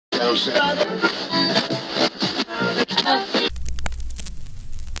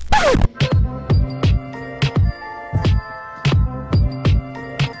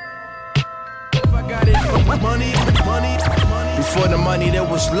Before the money, there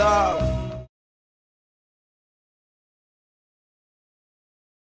was love.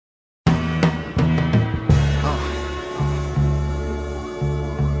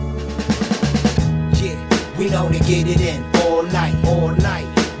 Yeah, we know to get it in all night, all night.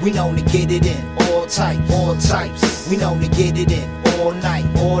 We know to get it in all types. We know to get it in all night,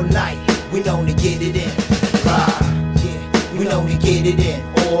 all night. We know to get it in. Yeah, we know to get it in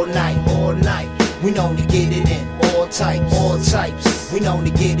all night, all night. We know to get it in all types. We know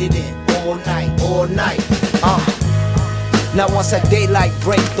to get it in all night, all night. Now once that daylight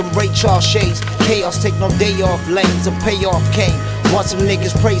break, them Ray Charles shades, chaos take no day off, lanes and payoff came. Once some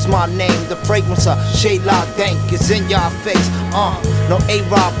niggas praise my name, the fragrance of shade lock dank is in y'all face. No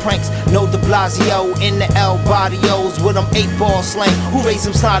A-Rod pranks, no de Blasio in the El Barrios with them 8-ball slang. Who raised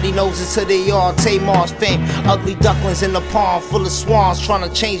them snotty noses till they all Tamar's fame? Ugly ducklings in the pond full of swans trying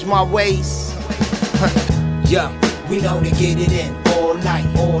to change my ways. Yeah, we know to get it in all night,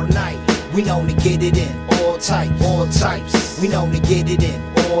 all night. We know to get it in all types. We know to get it in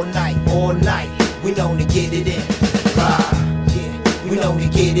all night, all night. We know to get it in. Yeah, we know to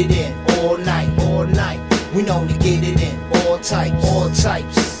get it in all night, all night. We know to get it in all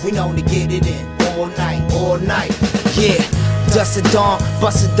types. We know to get it in all night, all night. Yeah. Dust at dawn,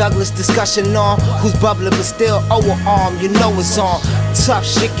 busted Douglas discussion on who's bubbling but still overarmed, you know it's on. Tough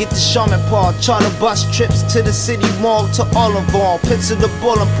shit, get the Charmin Paul. Charter bus trips to the city mall to Olive, picture the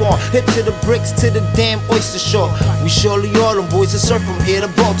bowling pawn, hip to the bricks to the damn oyster shore. We surely all them boys that surf from here to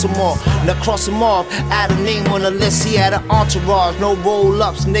Baltimore. Now cross them off, add a name on the list, he had an entourage. No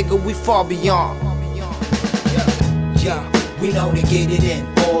roll-ups, nigga, we far beyond. Yeah, we know to get it in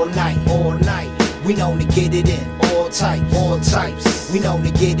all night, all night. We know to get it in all types. We know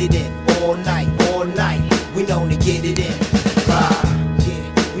to get it in all night, all night. We know to get it in.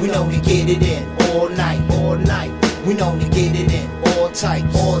 Yeah, we know to get it in all night, all night. We know to get it in all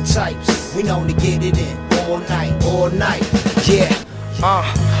types. We know to get it in all night, all night. Yeah.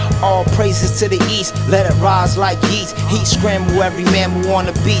 All praises to the east, let it rise like yeast. Heat scramble every mammal on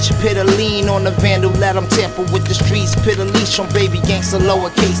the beach. Pit a lean on the vandal, let them tamper with the streets. Pit a leash on baby gangsta,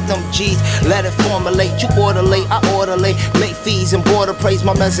 lowercase them G's. Let it formulate, you order late, I order late. Late fees and border praise,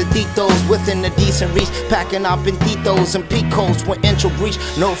 my mesaditos within the decent reach. Packing up in Titos and Picos when intro breach.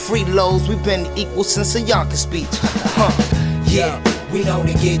 No free lows, we've been equal since a Yonka speech. Yeah, we know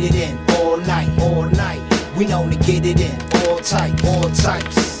to get it in all night, all night. We know to get it in all types.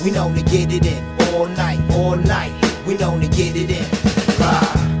 We know to get it in all night, all night. We know to get it in.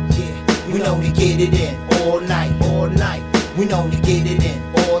 Yeah, we know to get it in all night, all night. We know to get it in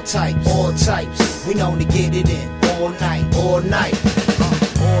all types. We know to get it in all night, all night.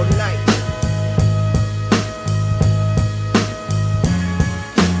 All night.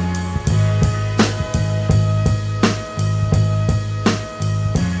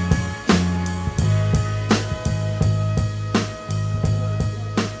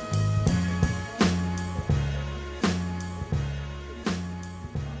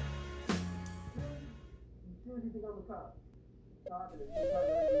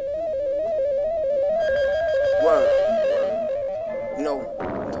 Word. You know,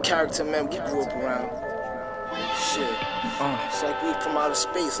 the character man we grew up around. Shit. It's like we from outer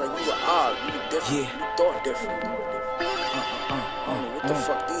space, like we were odd, we were different, we thought different. I don't know what the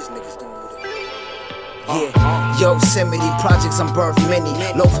fuck these niggas doing with it. Yeah, Yosemite projects, I'm birth many.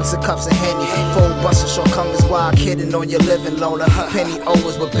 Loafers and cups of Henny. Full bustin' shortcomings, wild kidding on your living loaner. Penny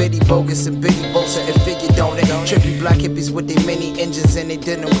Owens with bitty bogus and bitty bosa and figure don't it. Trippy black hippies with their mini engines and they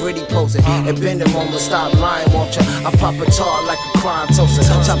did them gritty posing. And bend them on stop lying, won't ya? I pop a tar like a crime toaster.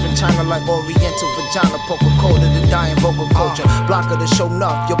 Chopping China like Oriental vagina. Poker code of the dying vocal culture. Block of the show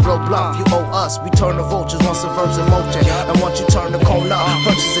enough, you blow bluff, you owe us. We turn the vultures once the verbs in motion. And once you turn the cone up,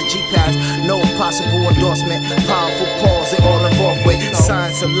 purchase a G-Pass. No possible endorsement. Powerful pause, they all involved with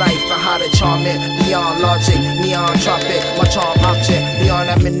science of life and how to charm it. Beyond logic, neon tropic, my charm object. Beyond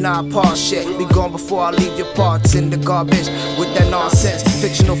that midnight part shit. Be gone before I leave your parts in the garbage with that nonsense.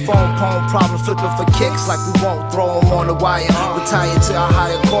 Fictional phone poem problem flipping for kicks like we won't throw them on the wire. Retire to a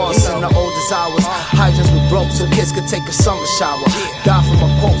higher course in the oldest hours. Hydrants we broke so kids could take a summer shower. Die from my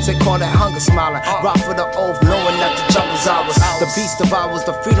quotes, they call that hunger smiling. Rock for the oath, knowing that the jungle's ours. The beast of ours,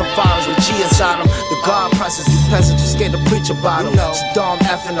 the freedom fires with G inside them. The God prices, these peasants who scared to preach about them. Saddam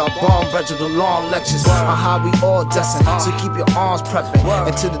effing our bomb, Bridget, the long lectures on how we all destined. So keep your arms prepping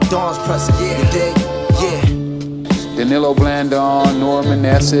until the dawn's pressing. You dig? Yeah. Danilo Blandon, Norman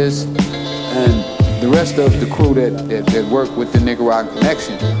Nesses, and the rest of the crew that worked with the Nicaraguan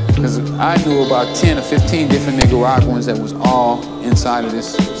connection. Because I knew about 10 or 15 different Nicaraguans that was all inside of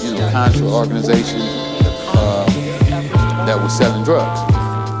this, Contra organization that was selling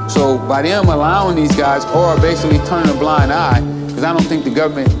drugs. So by them allowing these guys, or basically turning a blind eye, because I don't think the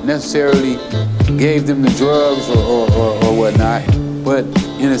government necessarily gave them the drugs or whatnot, but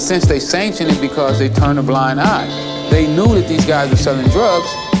in a sense they sanctioned it because they turned a blind eye. They knew that these guys were selling drugs,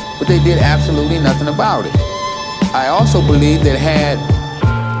 but they did absolutely nothing about it. I also believe that had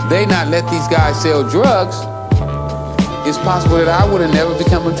they not let these guys sell drugs, it's possible that I would have never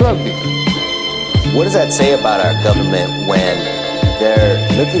become a drug dealer. What does that say about our government when they're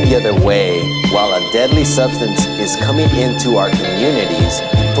looking the other way while a deadly substance is coming into our communities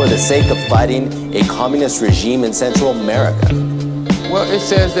for the sake of fighting a communist regime in Central America? Well, it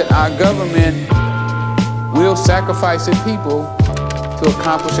says that our government will sacrifice its people to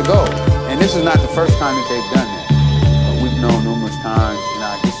accomplish a goal. And this is not the first time that they've done that. We've known numerous times in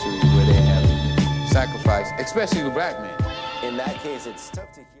our history where they have sacrificed, especially the black men. In that case, it's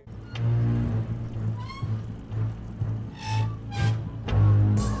tough to hear.